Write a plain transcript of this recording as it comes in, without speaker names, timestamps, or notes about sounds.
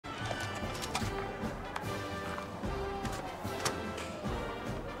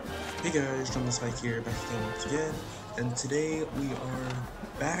Hey guys, Jungle Spike here, back again once again, and today we are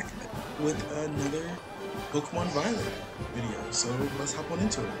back with another Pokemon Violet video, so let's hop on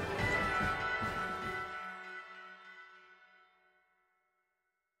into it.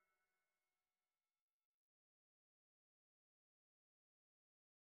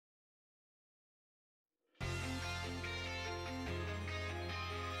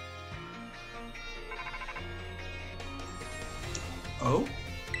 Oh?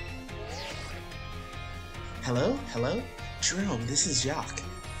 Hello? Jerome, this is Jacques.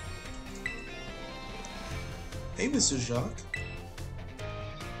 Hey, Mr. Jacques.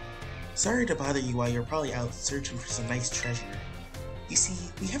 Sorry to bother you while you're probably out searching for some nice treasure. You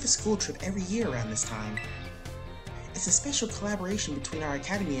see, we have a school trip every year around this time. It's a special collaboration between our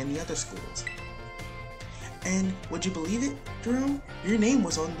academy and the other schools. And would you believe it, Jerome? Your name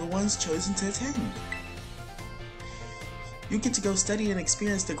was on the ones chosen to attend. You get to go study and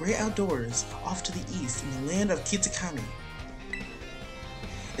experience the great outdoors off to the east in the land of Kitakami.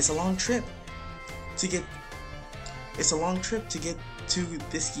 It's a long trip to get to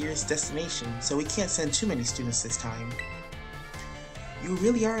this year's destination, so we can't send too many students this time. You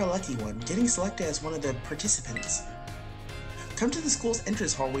really are a lucky one, getting selected as one of the participants. Come to the school's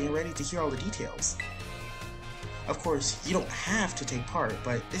entrance hall when you're ready to hear all the details. Of course, you don't have to take part,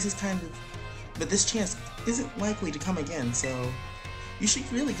 but this chance isn't likely to come again, so you should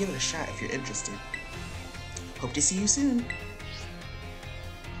really give it a shot if you're interested. Hope to see you soon.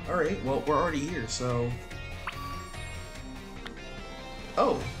 Alright, well, we're already here, so...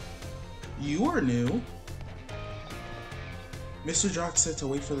 Oh, you are new. Mr. Jock said to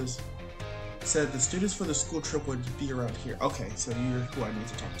wait for this. Said the students for the school trip would be around here. Okay, so you're who I need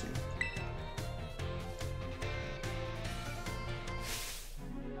to talk to.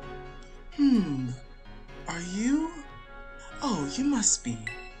 Are you? Oh, you must be.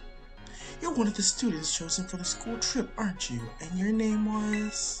 You're one of the students chosen for the school trip, aren't you? And your name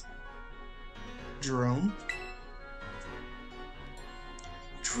was... Jerome?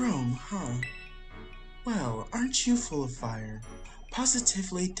 Jerome, huh? Well, aren't you full of fire?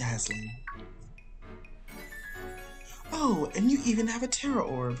 Positively dazzling. Oh, and you even have a Terra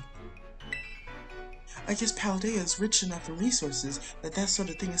Orb. I guess Paldea is rich enough in resources that sort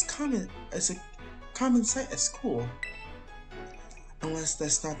of thing is a common sight at school. Unless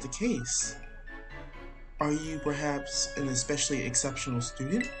that's not the case. Are you perhaps an especially exceptional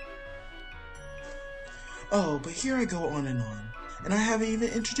student? Oh, but here I go on, and I haven't even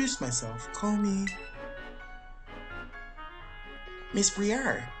introduced myself. Call me... Miss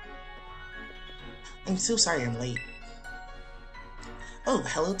Briere. I'm so sorry I'm late. Oh,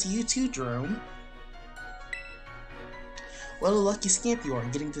 hello to you too, Jerome. What a lucky scamp you are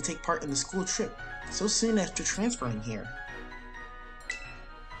getting to take part in the school trip so soon after transferring here.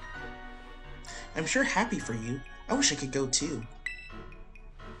 I'm sure happy for you. I wish I could go too.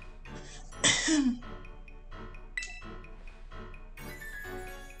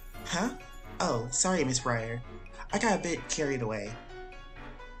 Huh? Oh, sorry, Miss Briere. I got a bit carried away.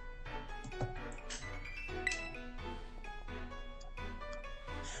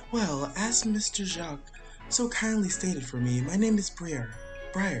 Well, as Mr. Jacques so kindly stated for me, my name is Briere.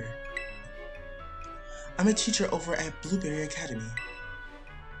 I'm a teacher over at Blueberry Academy.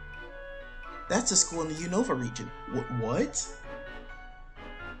 That's a school in the Unova region. What?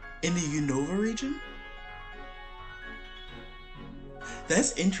 In the Unova region?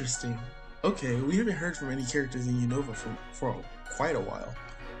 That's interesting. Okay, we haven't heard from any characters in Unova for quite a while.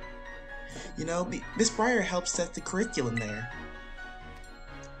 You know, Miss Briere helps set the curriculum there.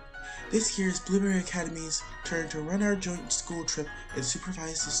 This year is Blueberry Academy's turn to run our joint school trip and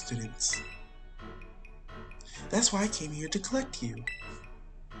supervise the students. That's why I came here to collect you.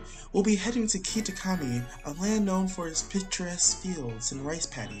 We'll be heading to Kitakami, a land known for its picturesque fields and rice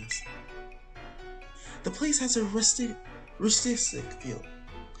paddies. The place has a rustic feel,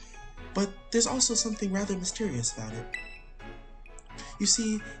 but there's also something rather mysterious about it. You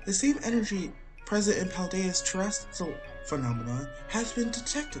see, the same energy present in Paldea's terrestrial phenomena has been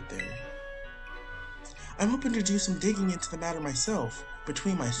detected there. I'm hoping to do some digging into the matter myself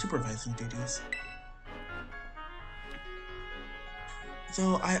between my supervising duties.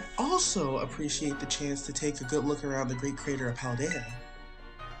 Though I also appreciate the chance to take a good look around the great crater of Paldea.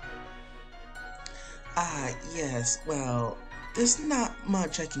 Ah, yes, well, there's not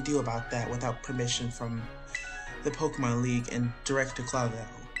much I can do about that without permission from the Pokemon League and direct to Cloudvale.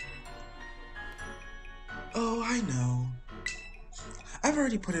 Oh, I know. I've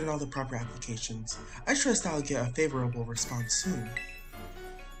already put in all the proper applications. I trust I'll get a favorable response soon.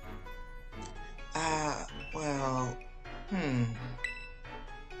 Well,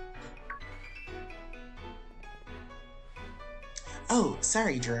 Oh,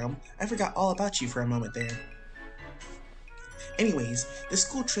 sorry, Jerome. I forgot all about you for a moment there. Anyways, the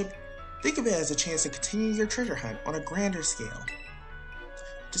school trip, think of it as a chance to continue your treasure hunt on a grander scale.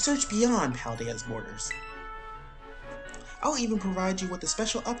 To search beyond Paldea's borders. I'll even provide you with a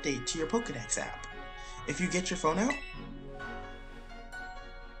special update to your Pokédex app. If you get your phone out,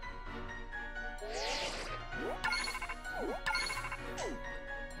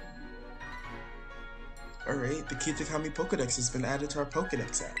 alright, the Kitakami Pokédex has been added to our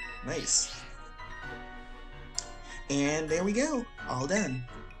Pokédex app. Nice. And there we go, all done.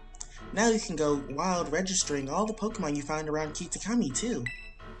 Now you can go wild registering all the Pokemon you find around Kitakami too.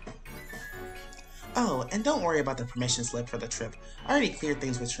 Oh, and don't worry about the permission slip for the trip. I already cleared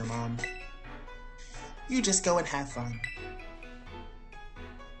things with your mom. You just go and have fun.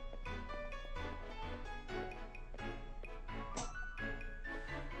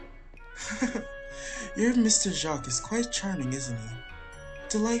 Your Mr. Jacques is quite charming, isn't he?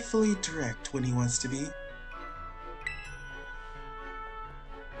 Delightfully direct when he wants to be.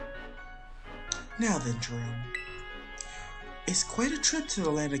 Now then, Jerome. It's quite a trip to the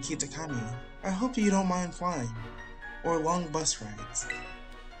land of Kitakami. I hope you don't mind flying, or long bus rides.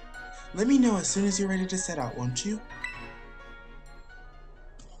 Let me know as soon as you're ready to set out, won't you?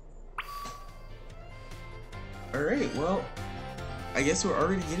 Alright, well, I guess we're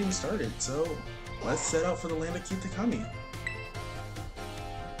already getting started, so let's set out for the land of Kitakami.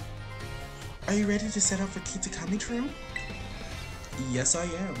 Are you ready to set out for Kitakami, Jerome? Yes, I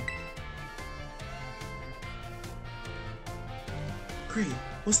am. Great,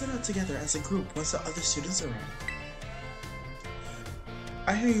 we'll set out together as a group once the other students arrive.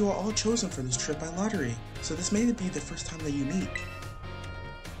 I hear you are all chosen for this trip by lottery, so this may be the first time that you meet.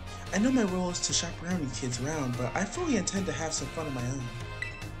 I know my role is to chaperone you kids around, but I fully intend to have some fun of my own.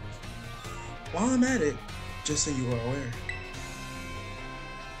 While I'm at it, just so you are aware.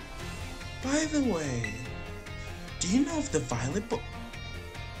 By the way, do you know if the Violet book...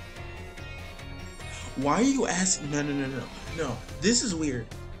 Why are you asking? No, this is weird.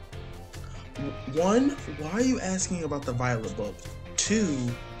 One, why are you asking about the Violet book? Two,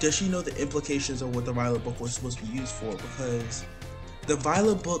 does she know the implications of what the Violet book was supposed to be used for? Because the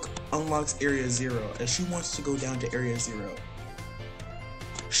Violet book unlocks Area 0, and she wants to go down to Area 0.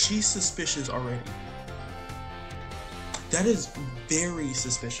 She's suspicious already. That is very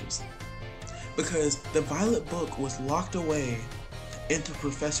suspicious. Because the Violet book was locked away in the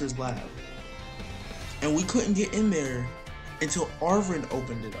professor's lab. And we couldn't get in there until Arvin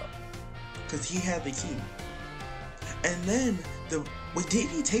opened it up. Because he had the key. And then, wait,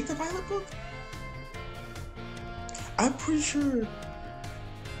 didn't he take the Violet book? I'm pretty sure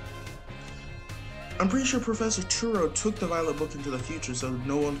Professor Turo took the Violet book into the future so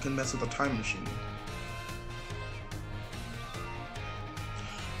no one can mess with the time machine.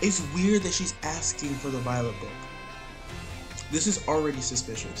 It's weird that she's asking for the Violet book. This is already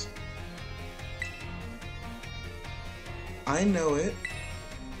suspicious. I know it.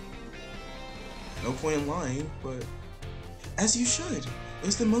 No point in lying, but as you should. It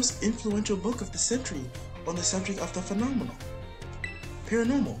was the most influential book of the century on the subject of the phenomenal.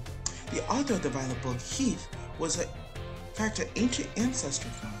 Paranormal. The author of the Violet book, Heath, was in fact an ancient ancestor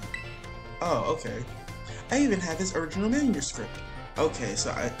of mine. Oh, okay. I even have his original manuscript. Okay,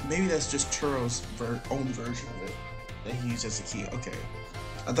 so maybe that's just Turo's own version of it that he used as a key. Okay.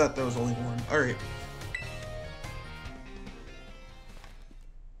 I thought there was only one. Alright.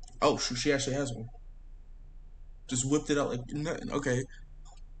 Oh, shoot, she actually has one. Just whipped it out like nothing. Okay.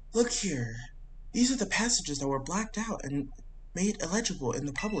 Look here. These are the passages that were blacked out and made illegible in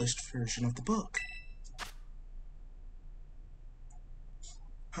the published version of the book.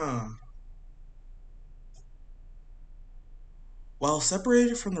 Huh. While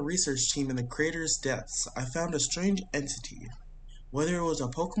separated from the research team in the crater's depths, I found a strange entity. Whether it was a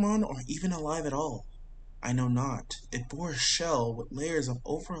Pokemon or even alive at all, I know not. It bore a shell with layers of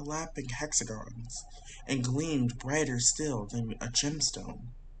overlapping hexagons, and gleamed brighter still than a gemstone.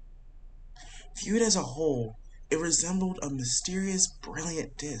 Viewed as a whole, it resembled a mysterious,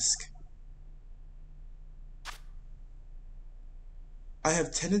 brilliant disk. I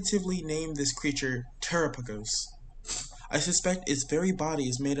have tentatively named this creature Terrapagos. I suspect its very body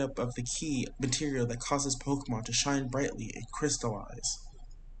is made up of the key material that causes Pokemon to shine brightly and crystallize.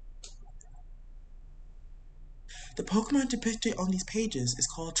 The Pokemon depicted on these pages is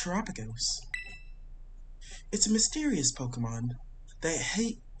called Terrapagos. It's a mysterious Pokemon that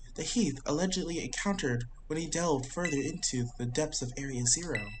Heath allegedly encountered when he delved further into the depths of Area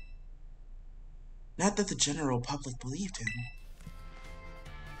 0. Not that the general public believed him.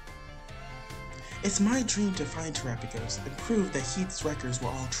 It's my dream to find Terrapagos and prove that Heath's records were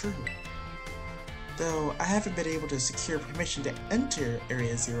all true. Though I haven't been able to secure permission to enter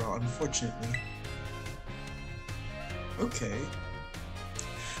Area Zero, unfortunately. Okay.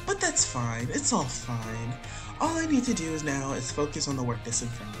 But that's fine, it's all fine. All I need to do now is focus on the work that's in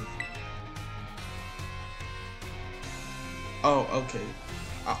front of me. Oh, okay.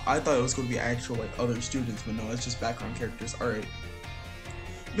 I thought it was going to be actual, like, other students, but no, it's just background characters. Alright.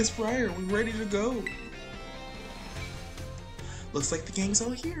 Miss Briar, we ready to go? Looks like the gang's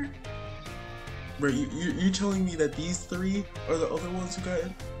all here. Bro, you telling me that these three are the other ones who got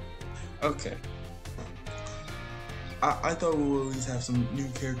in? Okay. I thought we would at least have some new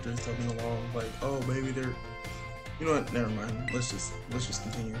characters coming along, like, oh, maybe they're... You know what, never mind. Let's just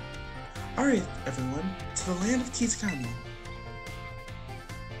continue. Alright, everyone, to the land of Kitakami.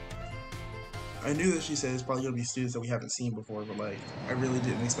 I knew that she said it's probably gonna be students that we haven't seen before, but like, I really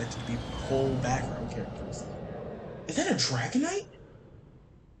didn't expect it to be whole background characters. Is that a Dragonite?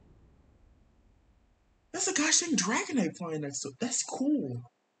 That's a gosh dang Dragonite flying next to it. That's cool.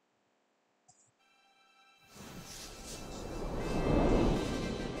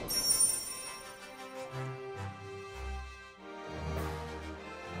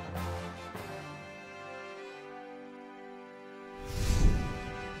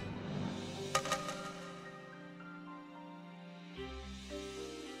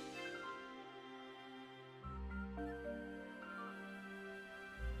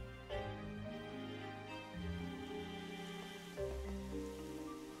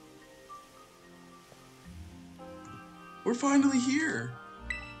 We're finally here!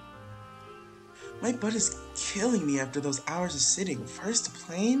 My butt is killing me after those hours of sitting. First the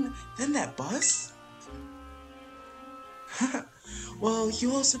plane, then that bus? Well,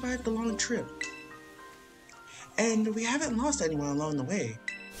 you all survived the long trip. And we haven't lost anyone along the way.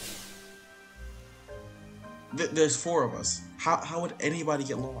 There's 4 of us. How would anybody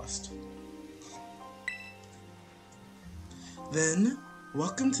get lost? Then,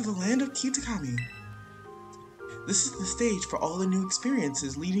 welcome to the land of Kitakami. This is the stage for all the new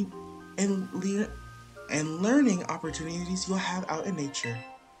experiences leading and learning opportunities you'll have out in nature.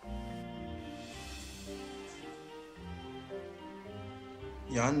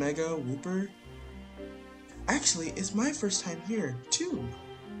 Yan Mega, Whooper. Actually, it's my first time here, too.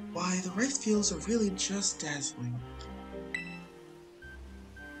 Why, the rice fields are really just dazzling.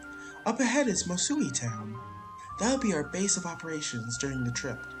 Up ahead is Mosui Town. That'll be our base of operations during the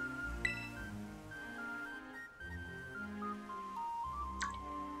trip.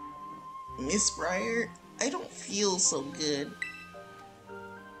 Miss Briar, I don't feel so good.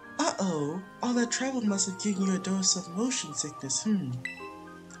 Uh-oh, all that travel must have given you a dose of motion sickness,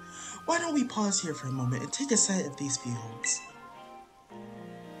 Why don't we pause here for a moment and take a sight of these fields?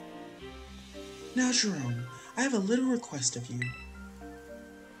 Now, Jerome, I have a little request of you.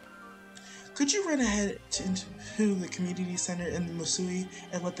 Could you run ahead into the community center in Mosui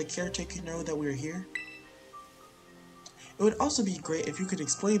and let the caretaker know that we're here? It would also be great if you could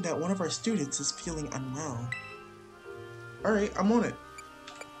explain that one of our students is feeling unwell. Alright, I'm on it.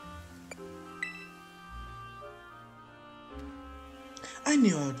 I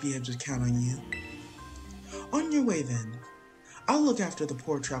knew I would be able to count on you. On your way then. I'll look after the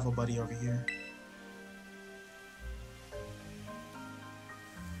poor travel buddy over here.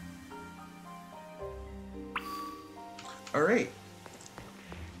 Alright.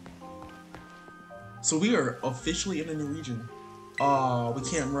 So we are officially in a new region. Oh, we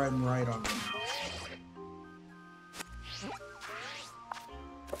can't run right on them.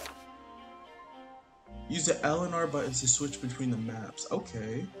 Use the L and R buttons to switch between the maps.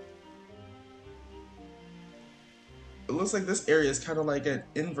 Okay. It looks like this area is kind of like an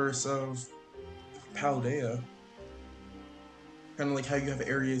inverse of Paldea. Kind of like how you have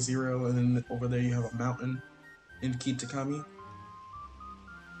Area 0 and then over there you have a mountain in Kitakami.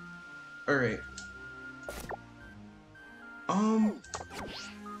 Alright.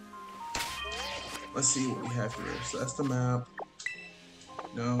 Let's see what we have here. So that's the map.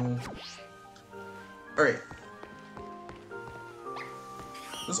 No. Alright.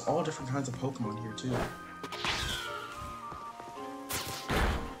 There's all different kinds of Pokemon here too.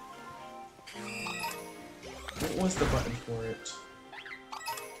 What was the button for it?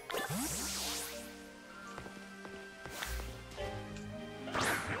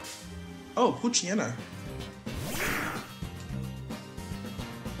 Oh, Poochyena.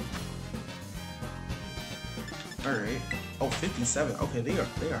 Alright. Oh, 57. Okay, they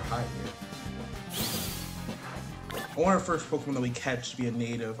are high here. I want our first Pokemon that we catch to be a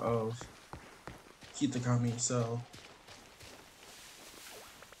native of Kitakami, so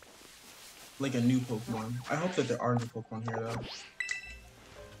like a new Pokemon. I hope that there are new Pokemon here though.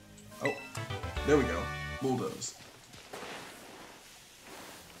 Oh, there we go. Bulldoze.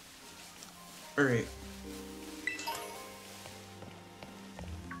 Alright.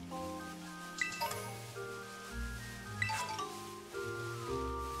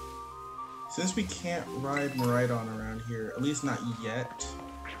 Since we can't ride Miraidon around here, at least not yet,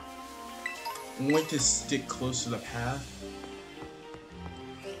 I'm going to stick close to the path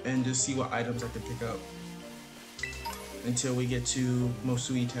and just see what items I can pick up until we get to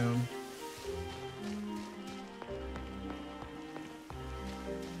Mosui Town.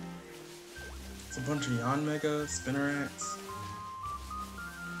 It's a bunch of Yanmega, Spinnerax.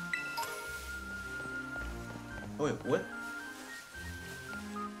 Oh wait, what?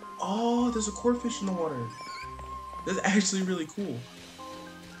 Oh, there's a Corphish in the water. That's actually really cool.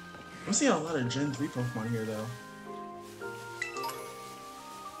 I'm seeing a lot of Gen 3 Pokemon here though.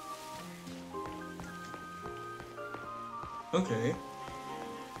 Okay.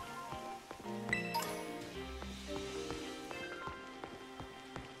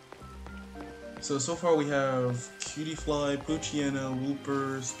 So far we have Cutiefly, Poochyena,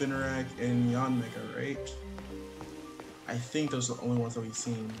 Wooper, Spinnerack, and Yanmega, right? I think those are the only ones that we've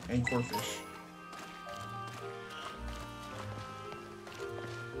seen, and Corphish.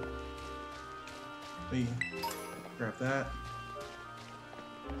 Let me grab that.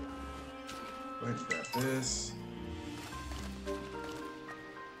 Go ahead and grab this.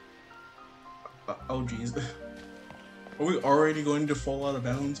 Oh geez. Are we already going to fall out of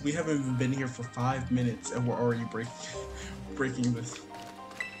bounds? We haven't even been here for 5 minutes and we're already breaking this.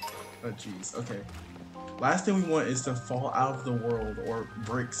 Oh jeez, okay. Last thing we want is to fall out of the world or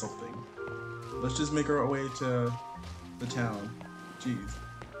break something. Let's just make our way to the town. Jeez.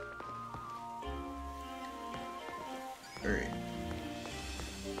 Alright.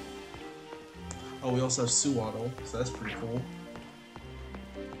 Oh, we also have Suwaddle, so that's pretty cool.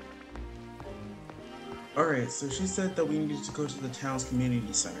 Alright, so she said that we needed to go to the town's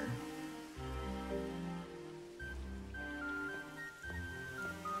community center.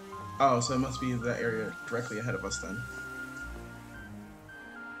 Oh, so it must be that area directly ahead of us then.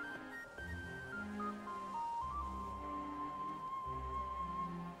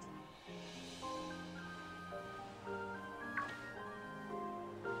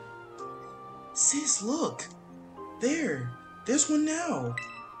 Sis, look! There's one now!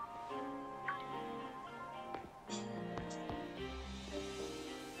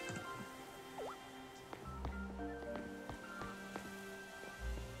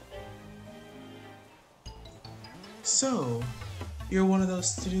 So, you're one of those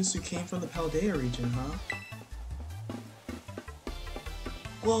students who came from the Paldea region, huh?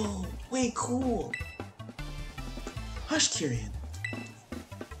 Whoa, way cool! Hush, Kyrian.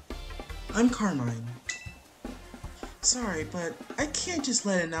 I'm Carmine. Sorry, but I can't just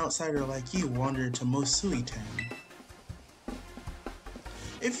let an outsider like you wander to Mosui Town.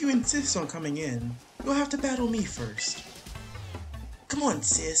 If you insist on coming in, you'll have to battle me first. Come on,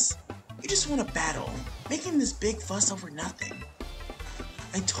 sis. You just want to battle, making this big fuss over nothing.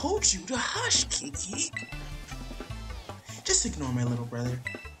 I told you to hush, Kiki. Just ignore my little brother.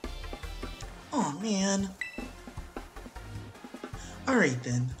 Aw, man. Alright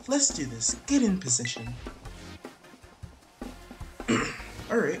then, let's do this. Get in position.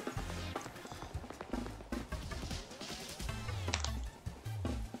 Alright.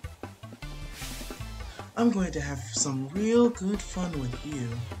 I'm going to have some real good fun with you.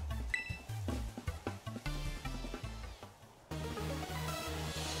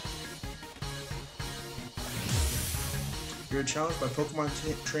 You're challenged by Pokemon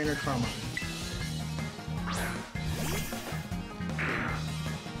trainer Carmine.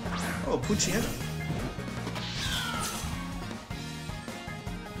 Oh, Poochyena.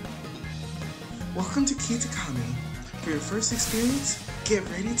 Welcome to Kitakami. For your first experience, get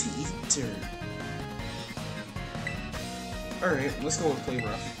ready to eat dirt. Alright, let's go with Play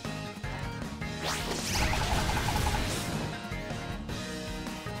Rough.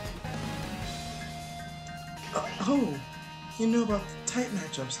 Oh, you know about the type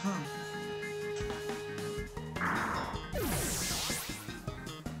matchups, huh?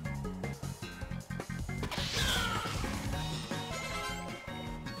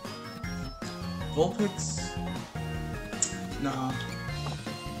 Vulpix? Nah.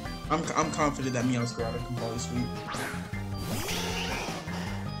 I'm confident that Meowscarada can probably sweep.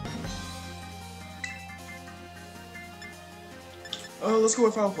 Oh, let's go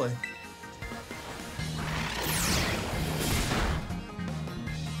with Foul Play.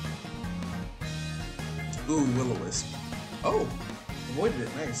 Ooh, Will-O-Wisp. Oh, avoided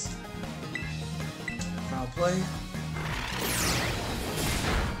it. Nice. play.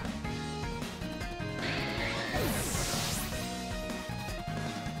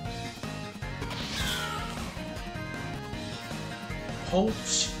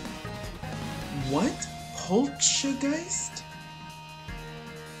 What? Poltergeist?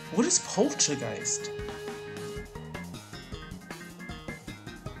 What is Poltergeist?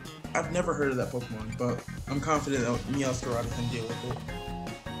 I've never heard of that Pokemon, but I'm confident that Meowscarada can deal with it.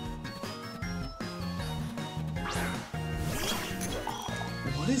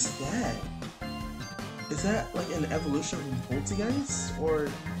 What is that? Is that like an evolution from Poltergeist? Or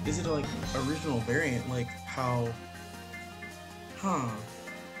is it like original variant like how... Huh.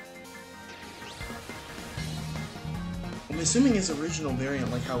 I'm assuming it's original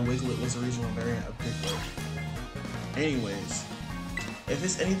variant like how Wiglet was original variant of Piglet. Anyways, if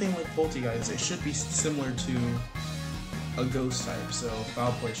it's anything like Poltergeist, it should be similar to a ghost type, so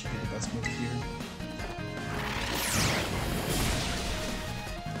Foul Play should be the best move here.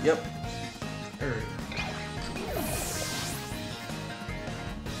 Yep. Alright.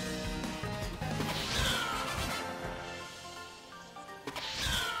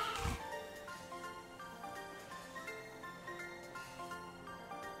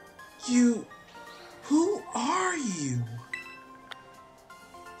 Who are you?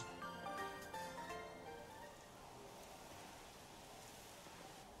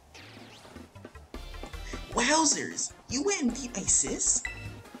 Wowzers, you went and beat my sis?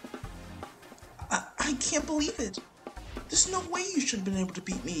 I can't believe it. There's no way you should have been able to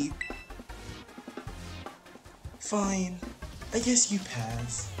beat me. Fine, I guess you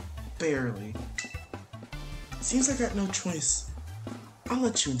pass. Barely. Seems I got no choice. I'll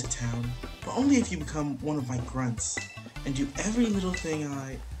let you into town, but only if you become one of my grunts and do every little thing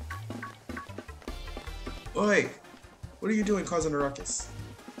I... Oi! What are you doing causing a ruckus?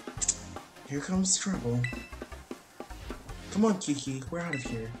 Here comes trouble. Come on, Kiki, we're out of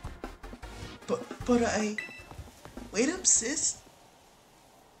here. But I... Wait up, sis.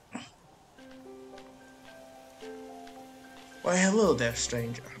 Why, hello there,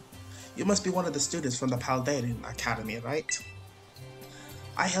 stranger. You must be one of the students from the Paldean Academy, right?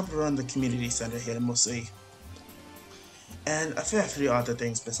 I help run the community center here in Musui, and a fair few other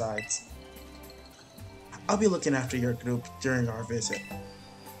things besides. I'll be looking after your group during our visit.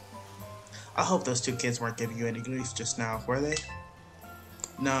 I hope those two kids weren't giving you any grief just now, were they?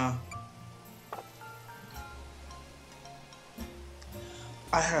 Nah.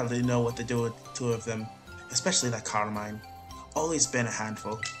 I hardly know what to do with two of them, especially that Carmine. Always been a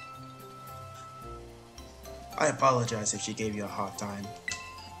handful. I apologize if she gave you a hard time.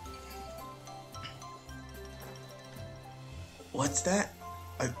 What's that?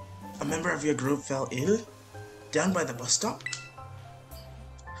 A member of your group fell ill? Down by the bus stop?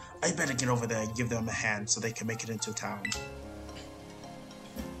 I better get over there and give them a hand so they can make it into town.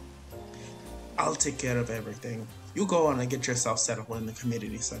 I'll take care of everything. You go on and get yourself settled in the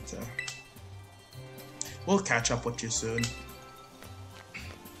community center. We'll catch up with you soon.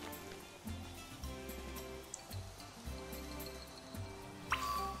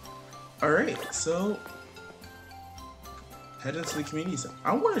 Alright, so... head into the community center.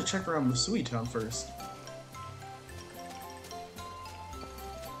 I want to check around Musui Town first.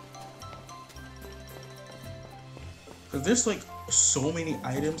 Because there's like so many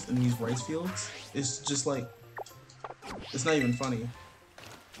items in these rice fields. It's just like, it's not even funny.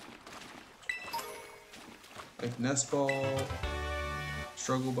 Like Nest Ball,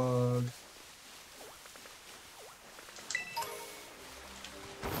 Struggle Bug.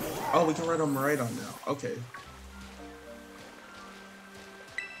 Oh, we can ride on Maridon now. Okay.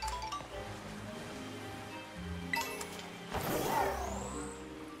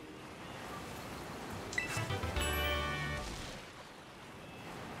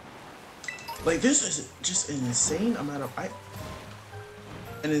 Like, this is just an insane amount of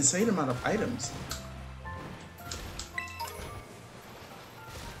items.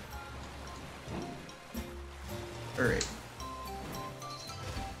 Alright.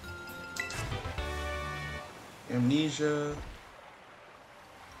 Amnesia.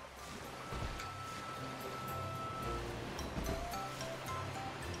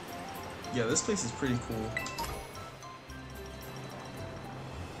 Yeah, this place is pretty cool.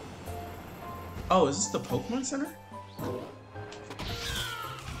 Oh, is this the Pokemon Center?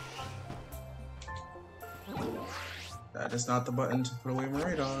 That is not the button to put away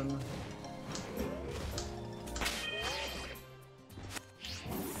Maridon.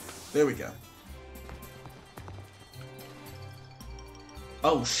 There we go.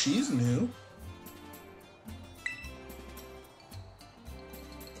 Oh, she's new.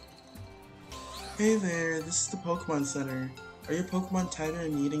 Hey there, this is the Pokemon Center. Are your Pokemon tired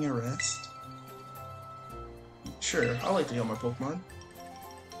and needing a rest? Sure, I'll like to heal my Pokemon.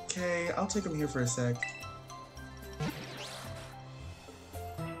 Okay, I'll take them here for a sec.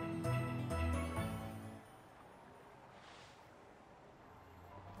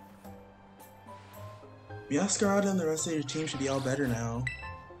 Meowscarada and the rest of your team should be all better now.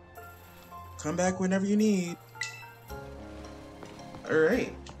 Come back whenever you need.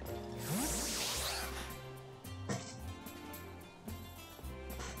 Alright.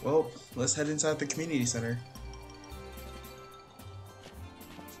 Well, let's head inside the community center.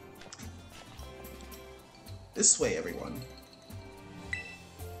 This way, everyone.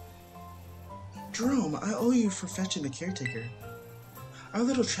 Jerome, I owe you for fetching the caretaker. Our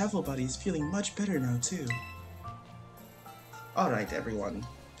little travel buddy is feeling much better now, too. Alright, everyone.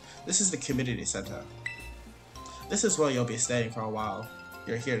 This is the community center. This is where you'll be staying for a while.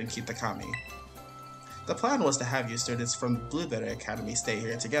 You're here in Kitakami. The plan was to have you students from the Blueberry Academy stay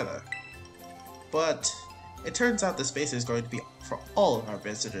here together. But it turns out the space is going to be for all of our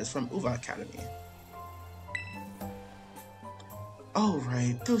visitors from Uva Academy. Oh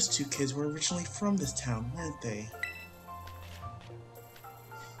right, those two kids were originally from this town, weren't they?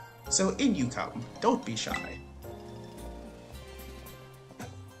 So in you come, don't be shy.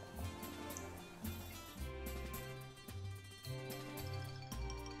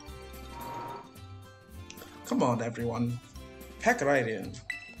 Come on everyone, pack right in.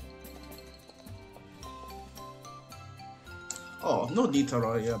 Oh, no need to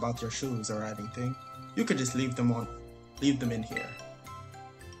worry about your shoes or anything. You can just leave them in here.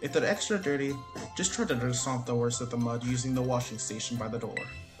 If they're extra dirty, just try to dissolve the worst of the mud using the washing station by the door.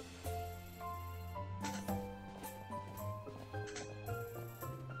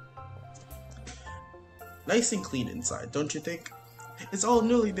 Nice and clean inside, don't you think? It's all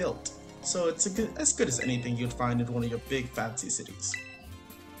newly built, so it's as good as anything you'd find in one of your big fancy cities.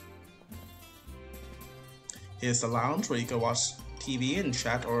 Here's the lounge where you can watch TV and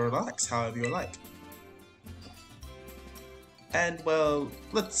chat or relax however you like. And well,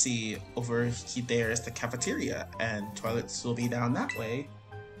 let's see, over there is the cafeteria, and toilets will be down that way.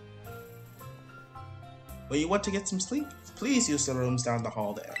 When you want to get some sleep, please use the rooms down the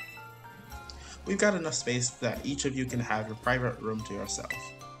hall there. We've got enough space that each of you can have your private room to yourself.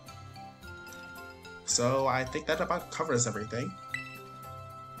 So I think that about covers everything.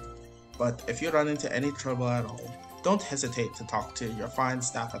 But if you run into any trouble at all, don't hesitate to talk to your fine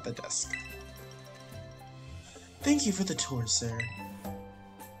staff at the desk. Thank you for the tour, sir.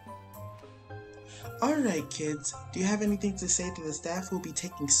 Alright kids, do you have anything to say to the staff who will be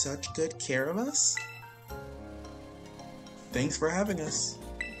taking such good care of us? Thanks for having us.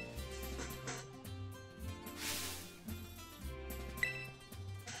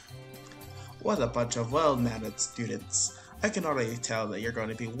 What a bunch of well-mannered students. I can already tell that you're going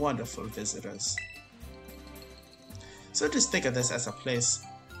to be wonderful visitors. So just think of this as a place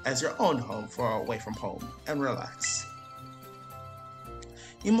as your own home for away from home, and relax.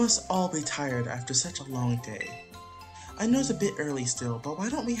 You must all be tired after such a long day. I know it's a bit early still, but why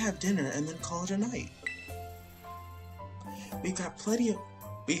don't we have dinner and then call it a night? We have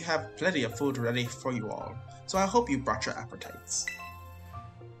plenty of food ready for you all, so I hope you brought your appetites.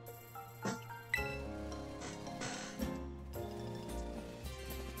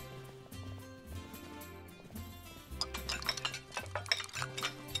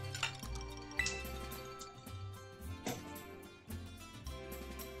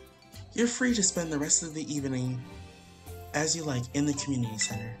 You're free to spend the rest of the evening as you like in the community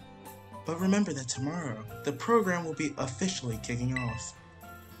center. But remember that tomorrow, the program will be officially kicking off.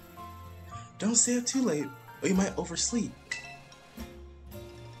 Don't stay up too late, or you might oversleep.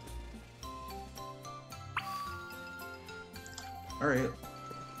 Alright,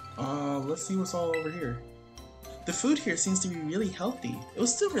 let's see what's all over here. The food here seems to be really healthy. It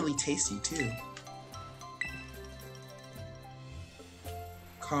was still really tasty too.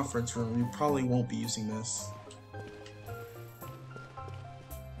 Conference room, you probably won't be using this.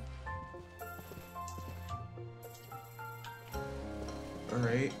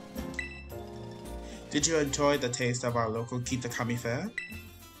 Alright. Did you enjoy the taste of our local Kitakami fare?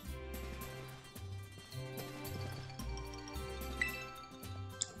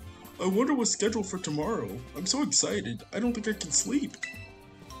 I wonder what's scheduled for tomorrow. I'm so excited, I don't think I can sleep.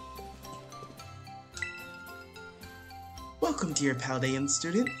 Welcome, dear Paldean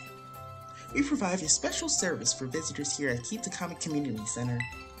student. We provide a special service for visitors here at Kitakami Community Center.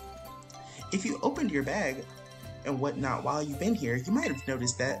 If you opened your bag, and whatnot while you've been here, you might have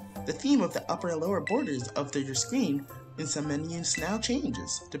noticed that the theme of the upper and lower borders of your screen in some menus now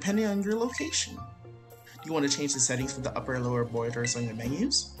changes, depending on your location. Do you want to change the settings for the upper and lower borders on your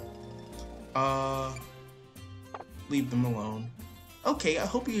menus? Leave them alone. Okay, I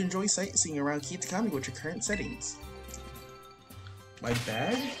hope you enjoy sightseeing around Kitakami with your current settings. My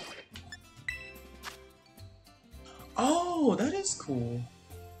bag? Oh, that is cool.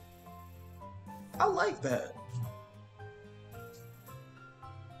 I like that.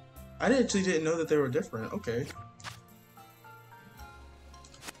 I actually didn't know that they were different. Okay.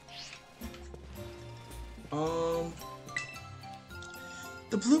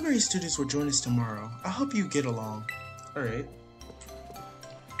 The Blueberry students will join us tomorrow. I hope you get along. Alright.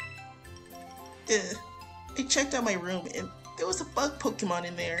 I checked out my room and there was a bug Pokemon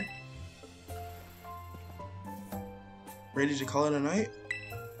in there. Ready to call it a night?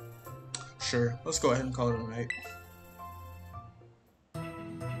 Sure, let's go ahead and call it a night.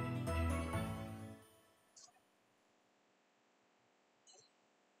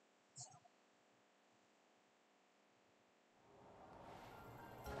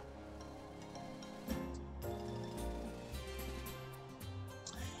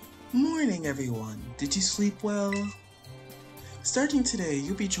 Morning, everyone. Did you sleep well? Starting today,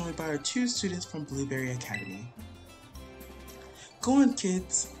 you'll be joined by our 2 students from Blueberry Academy. Go on,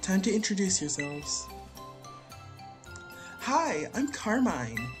 kids. Time to introduce yourselves. Hi, I'm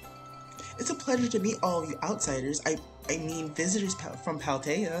Carmine. It's a pleasure to meet all of you outsiders. I mean visitors from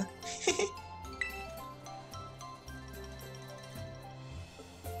Paltea.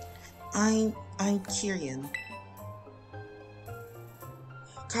 I'm Kyrian.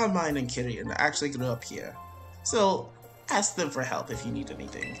 Carmine and Kyrian actually grew up here, so ask them for help if you need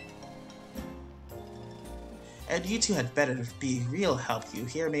anything. And you two had better be real help, you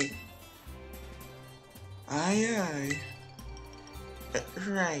hear me? Aye aye.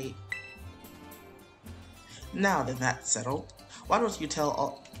 Right. Now that that's settled, why don't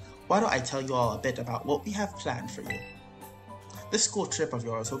I tell you all a bit about what we have planned for you? This school trip of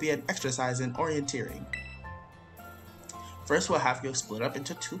yours will be an exercise in orienteering. First, we'll have you split up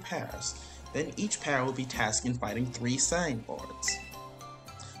into 2 pairs. Then each pair will be tasked in finding 3 signboards,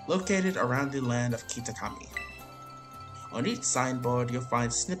 located around the land of Kitakami. On each signboard, you'll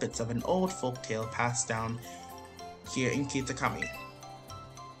find snippets of an old folktale passed down here in Kitakami.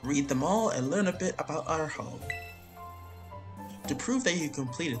 Read them all and learn a bit about our home. To prove that you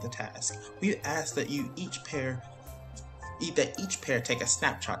completed the task, we ask that each pair take a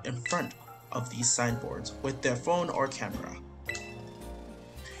snapshot in front of these signboards with their phone or camera.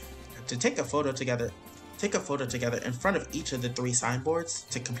 To take a photo together in front of each of the 3 signboards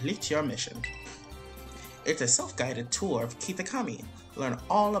to complete your mission. It's a self-guided tour of Kitakami. Learn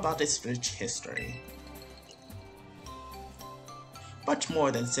all about its rich history. Much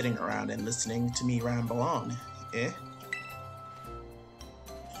more than sitting around and listening to me ramble on, eh?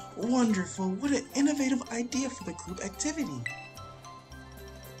 Wonderful! What an innovative idea for the group activity!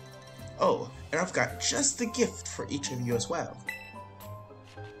 Oh, and I've got just the gift for each of you as well.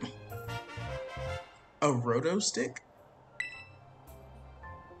 A roto stick?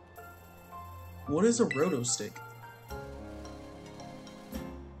 What is a roto stick?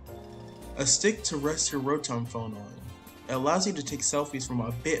 A stick to rest your Rotom phone on. It allows you to take selfies from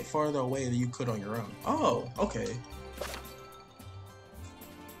a bit farther away than you could on your own. Oh, okay.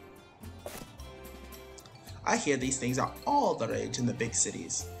 I hear these things are all the rage in the big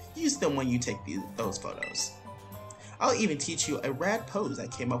cities. Use them when you take those photos. I'll even teach you a rad pose I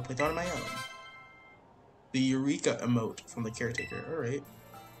came up with on my own. The Eureka emote from the caretaker, alright.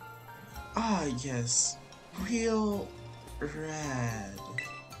 Ah, yes. Real rad.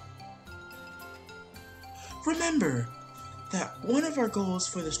 Remember that one of our goals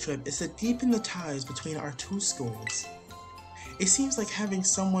for this trip is to deepen the ties between our 2 schools. It seems like having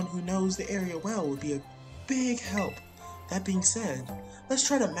someone who knows the area well would be a big help. That being said, let's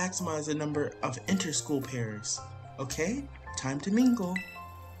try to maximize the number of inter-school pairs. Okay? Time to mingle.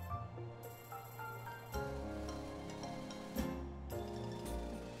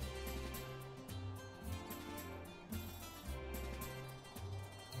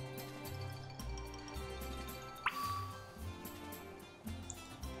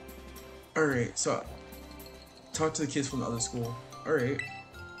 Alright, so talk to the kids from the other school. Alright.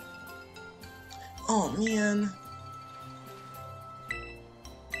 Oh man.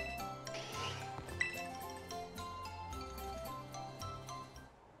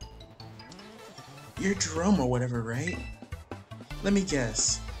 You're Jerome or whatever, right? Let me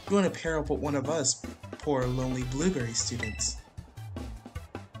guess. You want to pair up with one of us poor lonely Blueberry students.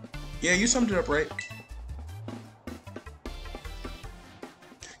 Yeah, you summed it up right.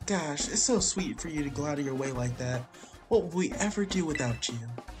 gosh, it's so sweet for you to go out of your way like that. What would we ever do without you?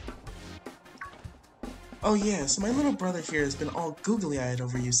 Oh yeah, so my little brother here has been all googly-eyed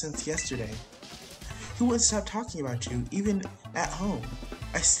over you since yesterday. He wouldn't stop talking about you, even at home.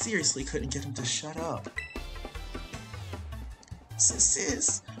 I seriously couldn't get him to shut up.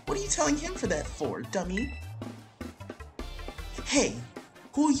 Sis, what are you telling him for that for, dummy? Hey,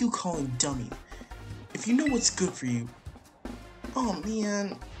 who are you calling dummy? If you know what's good for you... Oh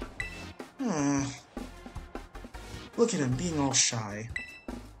man... Look at him being all shy.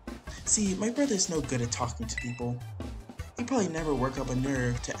 See, my brother's no good at talking to people. He'd probably never work up a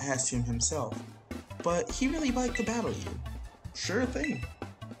nerve to ask him himself. But he really liked to battle you. Sure thing.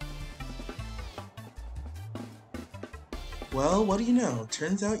 Well, what do you know?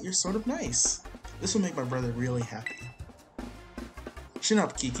 Turns out you're sort of nice. This will make my brother really happy. Chin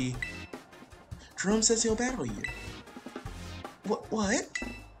up, Kiki. Jerome says he'll battle you. What?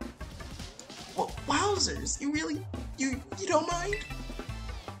 Wowzers! You really... You don't mind?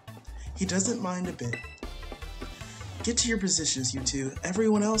 He doesn't mind a bit. Get to your positions, you two.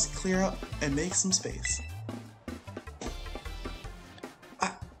 Everyone else, clear up and make some space.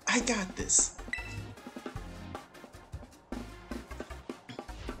 I got this.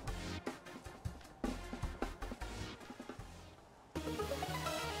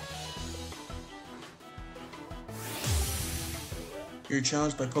 You're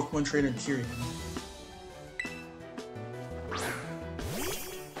challenged by Pokemon Trainer Kyrian.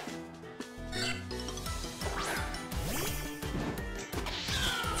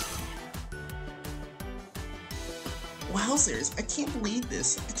 Wowzers, I can't believe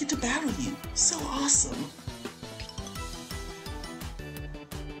this. I get to battle you. So awesome.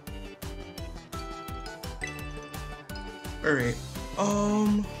 Alright,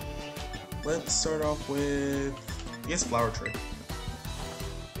 let's start off with, I guess, Flower Trick.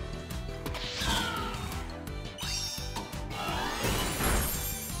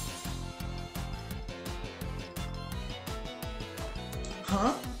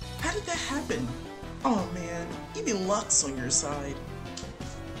 Huh? How did that happen? Oh man, even luck's on your side.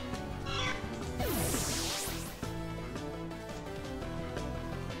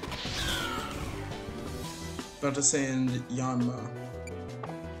 About to send Yanma.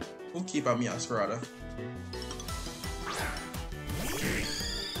 We'll keep out Miyasurada.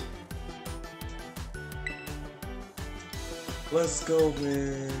 Let's go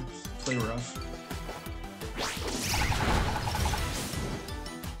with Play Rough.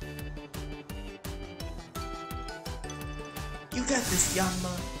 You got this,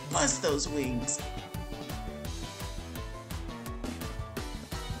 Yanma. Buzz those wings.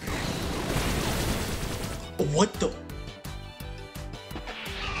 What the?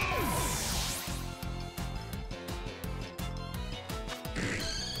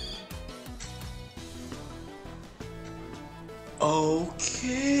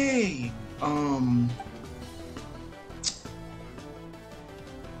 Okay.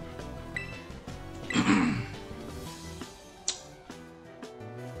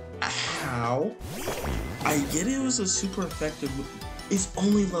 How? I get it was a super effective. It's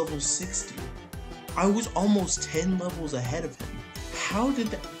only level 60. I was almost 10 levels ahead of him. How did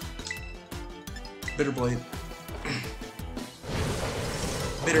that... Bitterblade.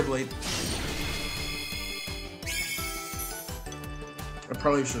 Bitterblade. I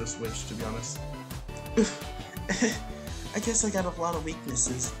probably should have switched, to be honest. I guess I got a lot of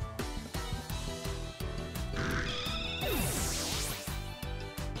weaknesses.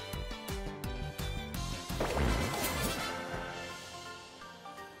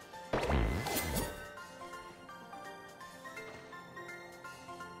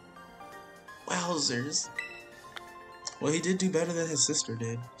 Wowzers. Well, he did do better than his sister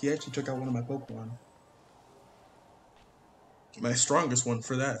did. He actually took out one of my Pokemon. My strongest one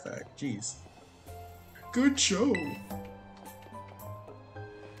for that fact. Jeez. Good show.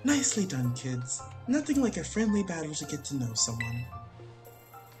 Nicely done, kids. Nothing like a friendly battle to get to know someone.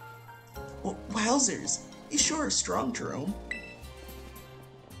 Well, wowzers. You sure are strong, Jerome.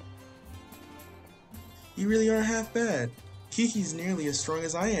 You really aren't half bad. Kiki's nearly as strong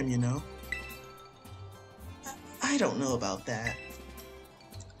as I am, you know. I don't know about that.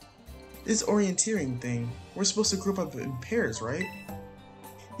 This orienteering thing, we're supposed to group up in pairs, right?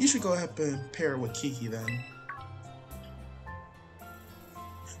 You should go ahead and pair with Kiki then.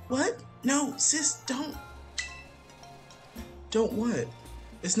 What? No, sis, don't. Don't what?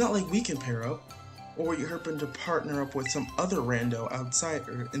 It's not like we can pair up. Or you're hoping to partner up with some other rando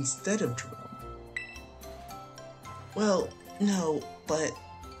outsider instead of Jerome. Well, no, but...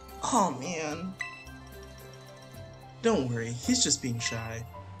 Oh man. Don't worry, he's just being shy.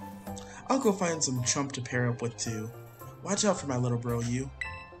 I'll go find some chump to pair up with too. Watch out for my little bro, you.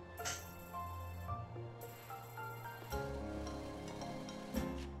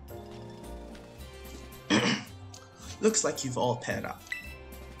 Looks like you've all paired up.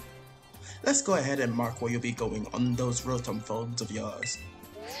 Let's go ahead and mark where you'll be going on those Rotom phones of yours.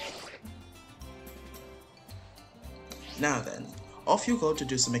 Now then, off you go to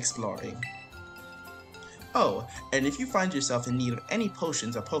do some exploring. Oh, and if you find yourself in need of any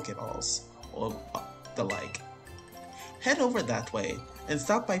potions or Pokeballs, or the like, head over that way and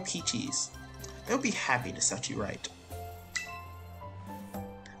stop by Peachy's. They'll be happy to set you right.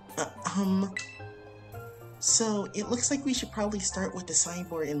 So it looks like we should probably start with the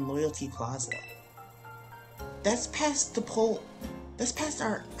signboard in Loyalty Plaza. That's past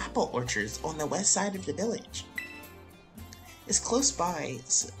our apple orchards on the west side of the village. It's close by,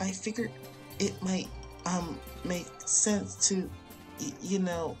 so I figured it might make sense to, you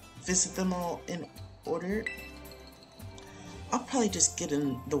know, visit them all in order. I'll probably just get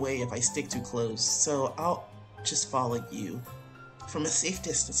in the way if I stick too close, so I'll just follow you. From a safe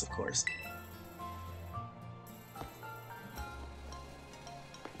distance, of course.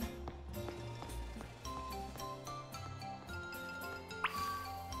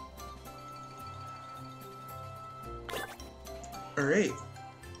 Alright,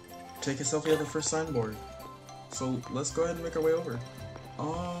 take a selfie of the first signboard. So let's go ahead and make our way over.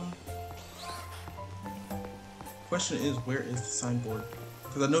 Question is, where is the signboard?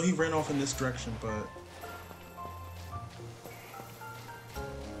 Because I know he ran off in this direction, but...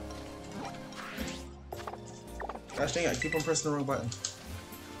 Gosh dang it, I keep on pressing the wrong button.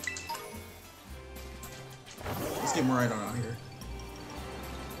 Let's get Maridon out here.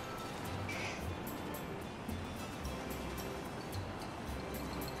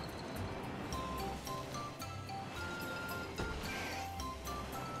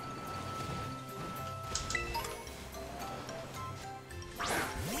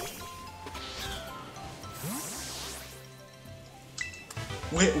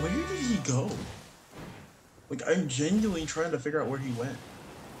 Where did he go? Like, I'm genuinely trying to figure out where he went.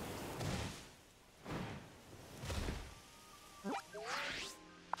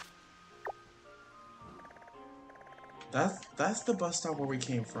 That's the bus stop where we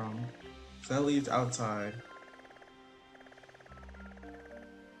came from. So that leaves outside.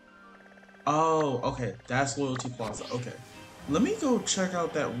 Oh, okay. That's Loyalty Plaza. Okay. Let me go check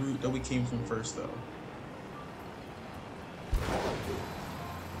out that route that we came from first, though.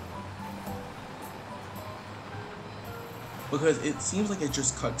 Because it seems like it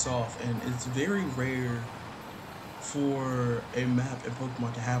just cuts off, and it's very rare for a map in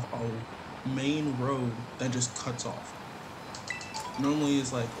Pokemon to have a main road that just cuts off. Normally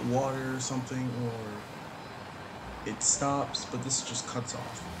it's like water or something, or it stops, but this just cuts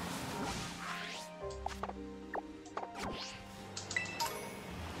off.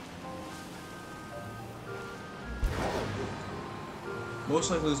 Most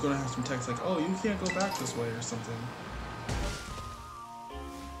likely it's going to have some text like, oh, you can't go back this way or something.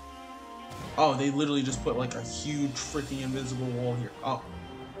 Oh, they literally just put like a huge freaking invisible wall here. Oh.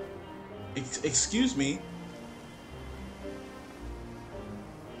 Excuse me?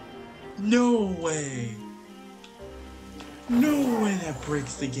 No way! No way that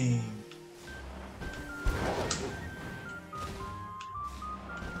breaks the game.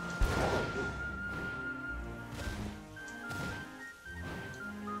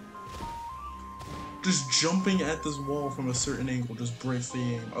 Just jumping at this wall from a certain angle just breaks the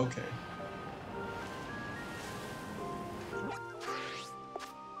game. Okay.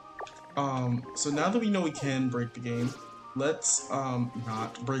 So now that we know we can break the game, let's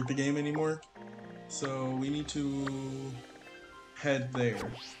not break the game anymore. So we need to head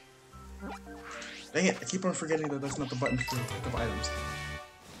there. Dang it, I keep on forgetting that that's not the button for pick up items.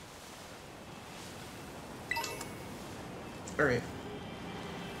 Alright.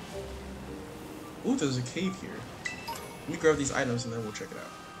 Ooh, there's a cave here. Let me grab these items and then we'll check it out.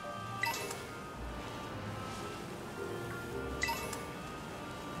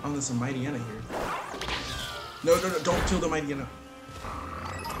 Oh, there's a Mightyena here. No, don't kill the Mightyena.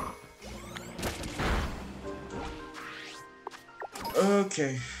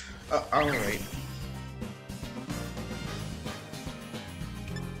 Okay. Alright.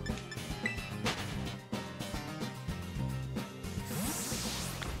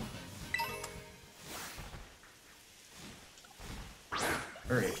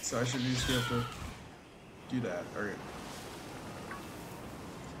 Alright, so I should just be able to do that. Alright.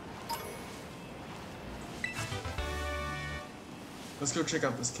 Let's go check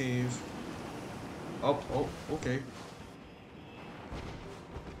out this cave. Oh, okay.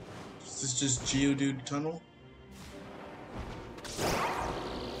 Is this just Geodude Tunnel?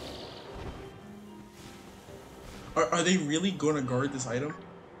 Are they really gonna guard this item?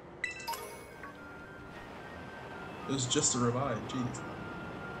 It was just a revive, jeez.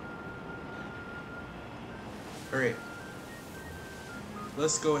 Alright.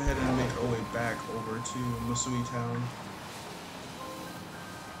 Let's go ahead and make our way back over to Masui Town.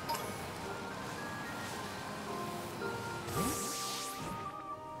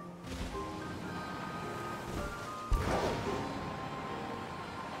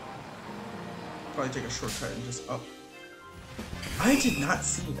 Probably take a shortcut and just up. I did not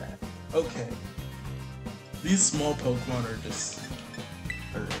see that. Okay. These small Pokemon are just...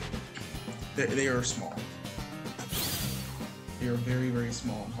 They are small. They are very, very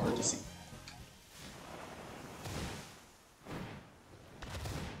small and hard to see.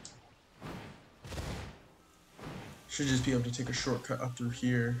 Should just be able to take a shortcut up through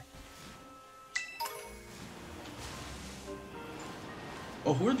here.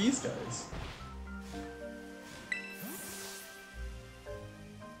 Oh, who are these guys?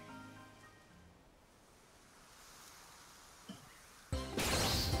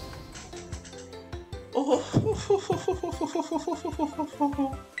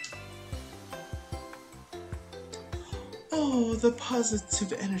 Oh, the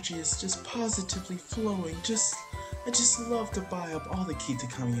positive energy is just positively flowing. I just love to buy up all the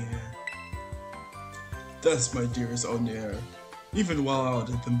Kitakami here. That's my dearest Onair. Even while out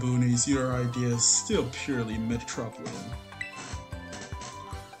at the boonies, your idea is still purely metropolitan.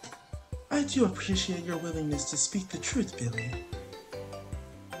 I do appreciate your willingness to speak the truth, Billy.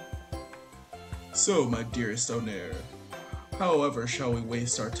 So, my dearest Onair, however shall we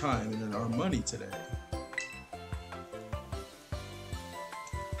waste our time and our money today?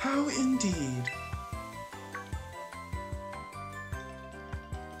 How indeed.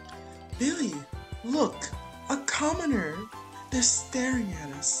 Billy, look, a commoner. They're staring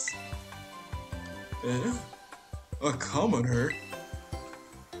at us. Eh? A commoner?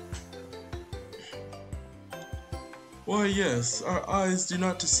 Why yes, our eyes do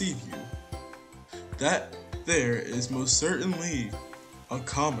not deceive you. That there is most certainly a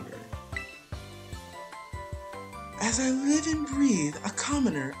commoner. As I live and breathe, a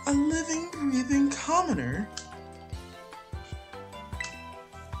commoner, a living, breathing commoner?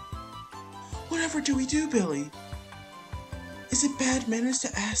 Whatever do we do, Billy? Is it bad manners to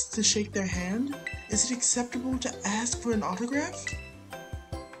ask to shake their hand? Is it acceptable to ask for an autograph?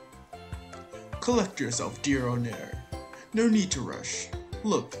 Collect yourself, dear Onair. No need to rush.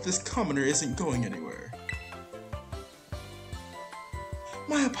 Look, this commoner isn't going anywhere.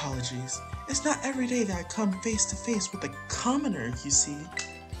 My apologies. It's not every day that I come face to face with a commoner, you see.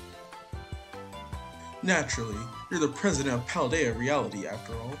 Naturally, you're the president of Paldea Reality,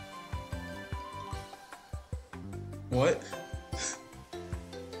 after all. What?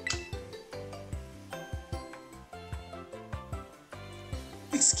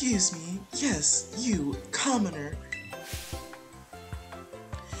 Excuse me, yes, you, commoner.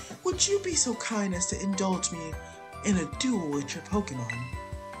 Would you be so kind as to indulge me in a duel with your Pokemon?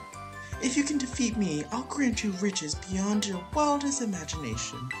 If you can defeat me, I'll grant you riches beyond your wildest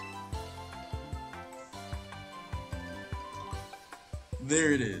imagination.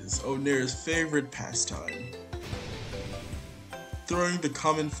 There it is, Onair's favorite pastime. Throwing the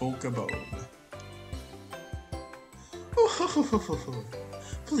common folk a bone.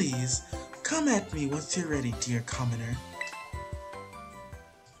 Please, come at me once you're ready, dear commoner.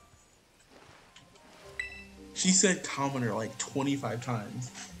 She said commoner like 25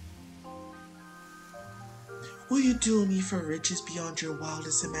 times. Will you duel me for riches beyond your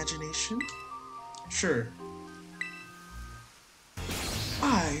wildest imagination? Sure.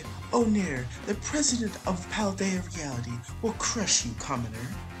 I, Onair, the president of Paldea Reality, will crush you, commoner.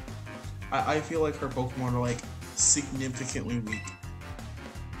 I feel like her Pokemon are like significantly weak.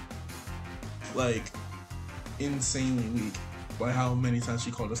 Like, insanely weak by how many times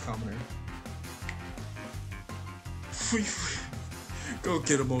she called us commoner. Go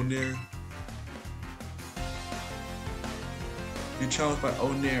get him, Onair. You're challenged by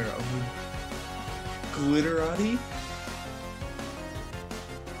Onair of the Glitterati?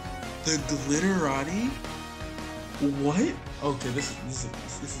 The Glitterati? What? Okay, this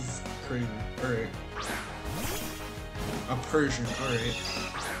is crazy. Alright. A Persian, alright.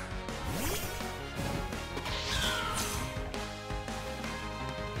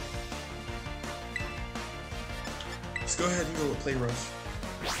 Let's go ahead and go with Play Rough.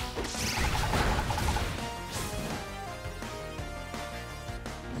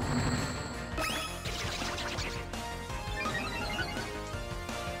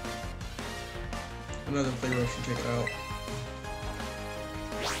 Another player should check it out.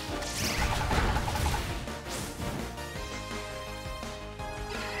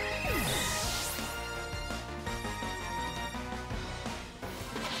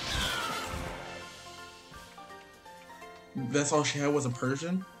 That's all she had was a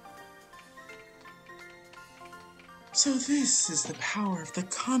Persian? So this is the power of the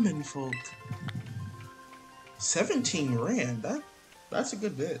common folk. 17 grand, that's a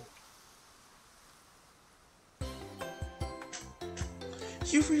good bit.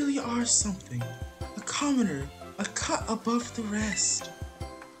 You really are something. A commoner, a cut above the rest.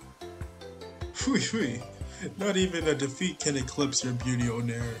 Whee. Not even a defeat can eclipse your beauty,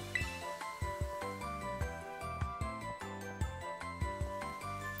 Onair.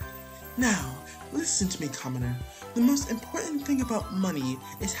 Now, listen to me, commoner. The most important thing about money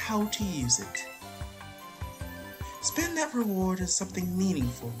is how to use it. Spend that reward as something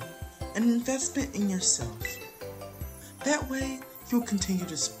meaningful, an investment in yourself. That way, you'll continue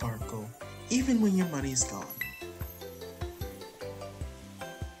to sparkle, even when your money's gone.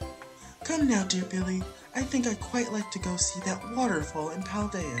 Come now, dear Billy. I think I'd quite like to go see that waterfall in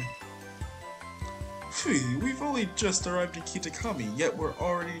Paldea. Phew, we've only just arrived in Kitakami, yet we're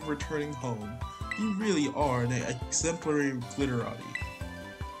already returning home. You really are an exemplary glitterati.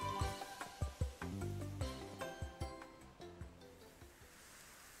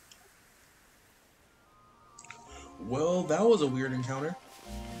 Well, that was a weird encounter.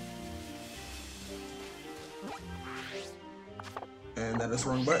 And that is the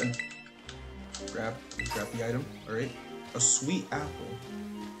wrong button. Grab the item. Alright. A sweet apple.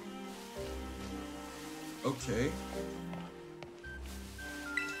 Okay.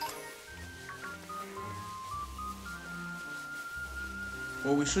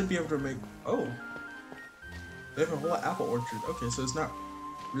 Well, we should be able to make... Oh! They have a whole apple orchard. Okay, so it's not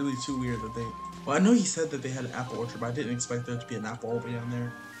really too weird that they... Well, I know he said that they had an apple orchard, but I didn't expect there to be an apple all the way down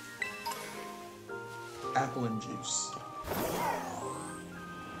there. Apple and juice.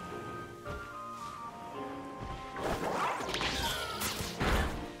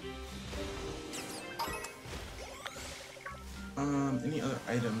 Any other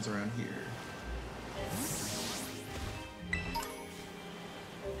items around here?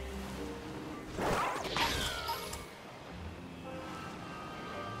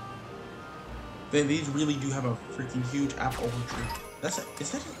 These really do have a freaking huge apple orchard.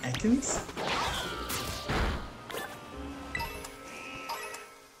 Is that an Ekans?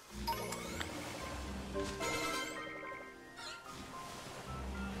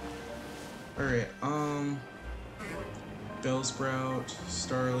 Alright, Bellsprout,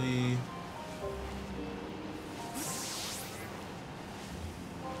 Starly.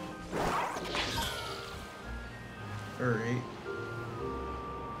 Alright.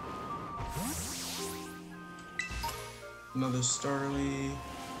 Another Starly.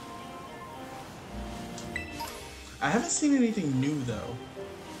 I haven't seen anything new though.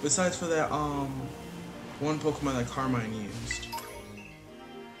 Besides for that one Pokemon that Carmine used.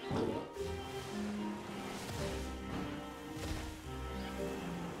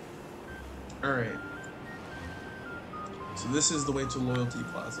 Alright. So this is the way to Loyalty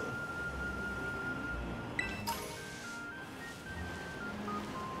Plaza.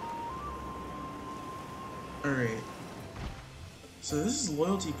 Alright. So this is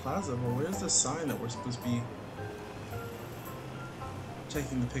Loyalty Plaza, but where's the sign that we're supposed to be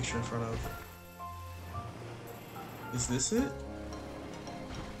taking the picture in front of? Is this it?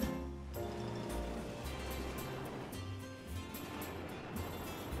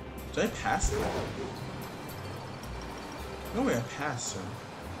 Did I pass it? No way I passed her.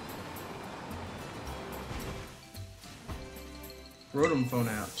 Rotom phone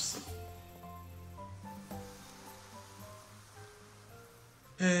apps.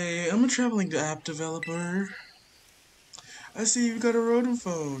 Hey, I'm a traveling app developer. I see you've got a Rotom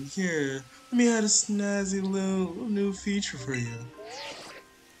phone. Here, let me add a snazzy little new feature for you.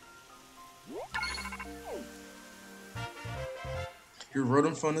 Your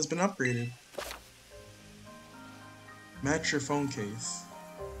Rotom phone has been upgraded. Match your phone case.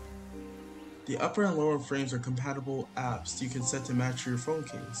 The upper and lower frames are compatible apps you can set to match your phone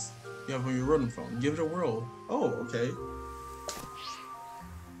case you have on your Rotom phone. Give it a whirl. Oh, okay.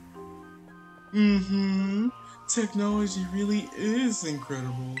 Technology really is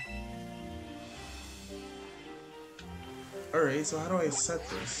incredible. Alright, so how do I set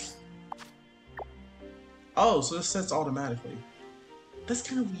this? Oh, so this sets automatically. That's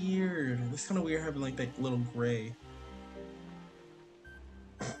kind of weird. That's kind of weird having like that little gray.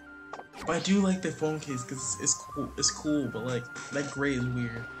 But I do like the phone case because it's cool. It's cool, but like that gray is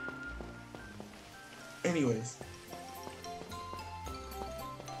weird. Anyways,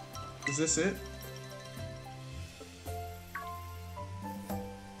 is this it?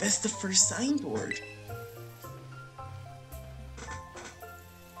 That's the first signboard.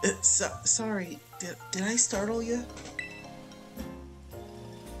 Sorry, did I startle you?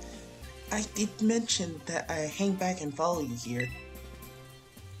 I did mention that I hang back and follow you here.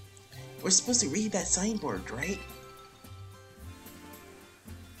 We're supposed to read that signboard, right?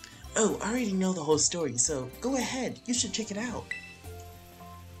 Oh, I already know the whole story, so go ahead, you should check it out.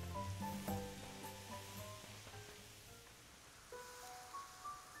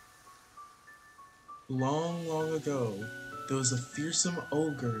 Long, long ago, there was a fearsome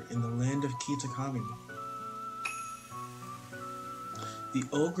ogre in the land of Kitakami. The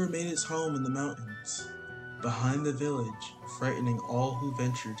ogre made his home in the mountains, behind the village, frightening all who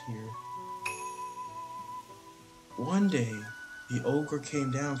ventured here. One day, the ogre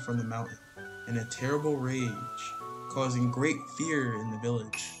came down from the mountain in a terrible rage, causing great fear in the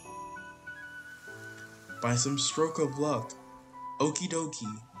village. By some stroke of luck,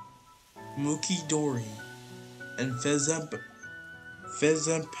 Okidoki, Mukidori, and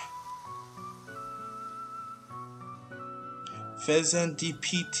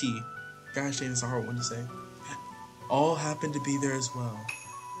Fezandipiti, gosh dang, it's a hard one to say, all happened to be there as well.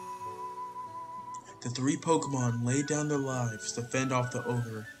 The three Pokemon laid down their lives to fend off the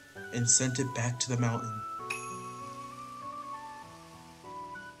ogre and sent it back to the mountain.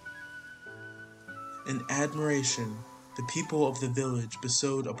 In admiration, the people of the village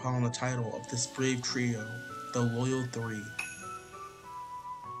bestowed upon the title of this brave trio the Loyal Three.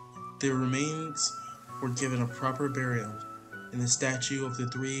 Their remains were given a proper burial, and the statue of the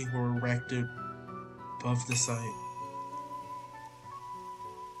three were erected above the site.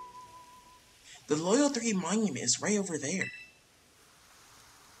 The Loyal Three monument is right over there.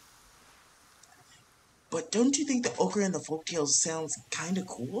 But don't you think the ogre in the folktales sounds kinda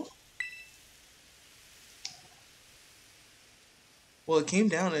cool? Well, it came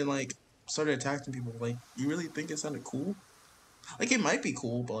down and, like, started attacking people. Like, you really think it sounded cool? Like, it might be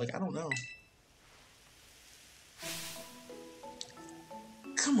cool, but, like, I don't know.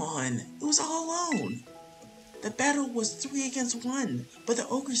 Come on, it was all alone. The battle was 3 against 1, but the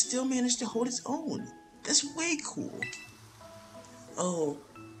ogre still managed to hold his own. That's way cool. Oh,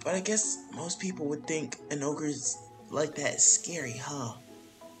 but I guess most people would think an ogre's like that is scary, huh?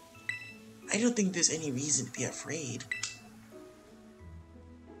 I don't think there's any reason to be afraid.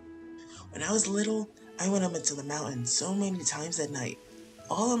 When I was little, I went up into the mountain so many times at night,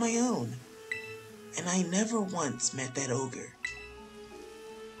 all on my own. And I never once met that ogre.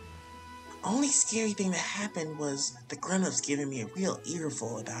 Only scary thing that happened was the grown-ups giving me a real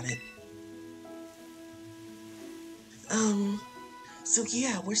earful about it. So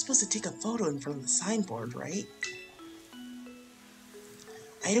yeah, we're supposed to take a photo in front of the signboard, right?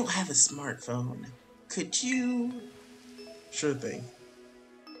 I don't have a smartphone. Could you? Sure thing.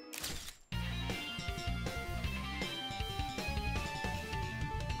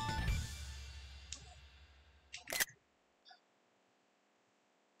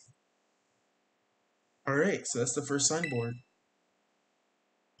 Alright, so that's the first signboard.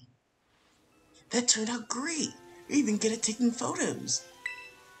 That turned out great! You're even good at taking photos.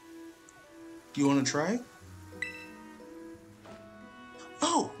 Do you want to try?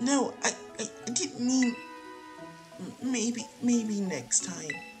 Oh, no, I didn't mean... Maybe next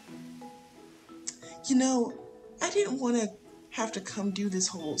time. You know, I didn't want to have to come do this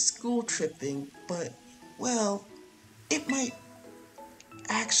whole school trip thing, but, well, it might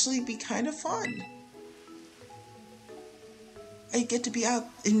actually be kind of fun. I get to be out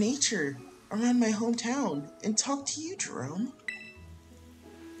in nature around my hometown and talk to you, Jerome.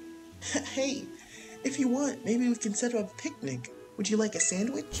 Hey, if you want, maybe we can set up a picnic. Would you like a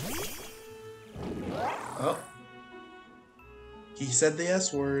sandwich? Oh. He said the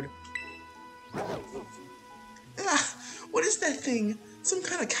S word. Ah, what is that thing? Some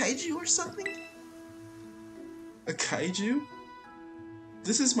kind of kaiju or something? A kaiju?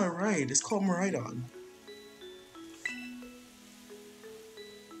 This is my ride. It's called Maridon.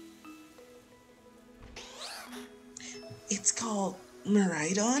 It's called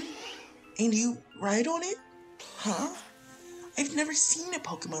Maridon? And you ride on it? Huh? I've never seen a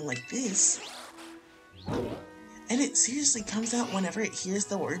Pokemon like this. And it seriously comes out whenever it hears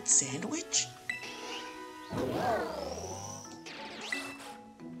the word sandwich?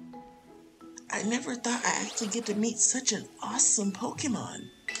 I never thought I'd actually get to meet such an awesome Pokemon.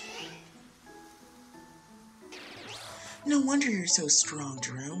 No wonder you're so strong,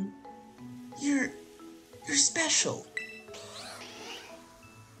 Jerome. You're special.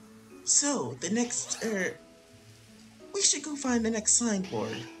 So, we should go find the next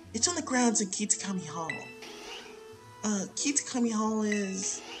signboard. It's on the grounds in Kitakami Hall. Kitakami Hall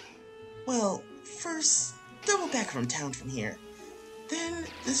is... Well, first, double back from town from here. Then,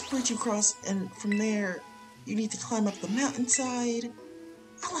 this bridge you cross, and from there, you need to climb up the mountainside.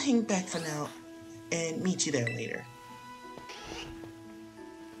 I'll hang back for now, and meet you there later.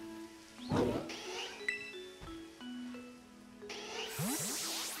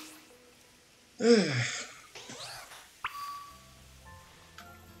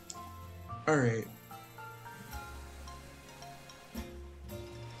 Alright.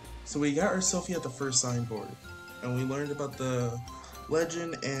 So we got our selfie at the first signboard, and we learned about the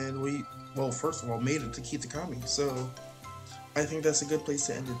legend, and well, first of all, made it to Kitakami. So I think that's a good place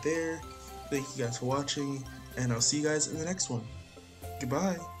to end it there. Thank you guys for watching, and I'll see you guys in the next one.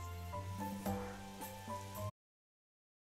 Goodbye.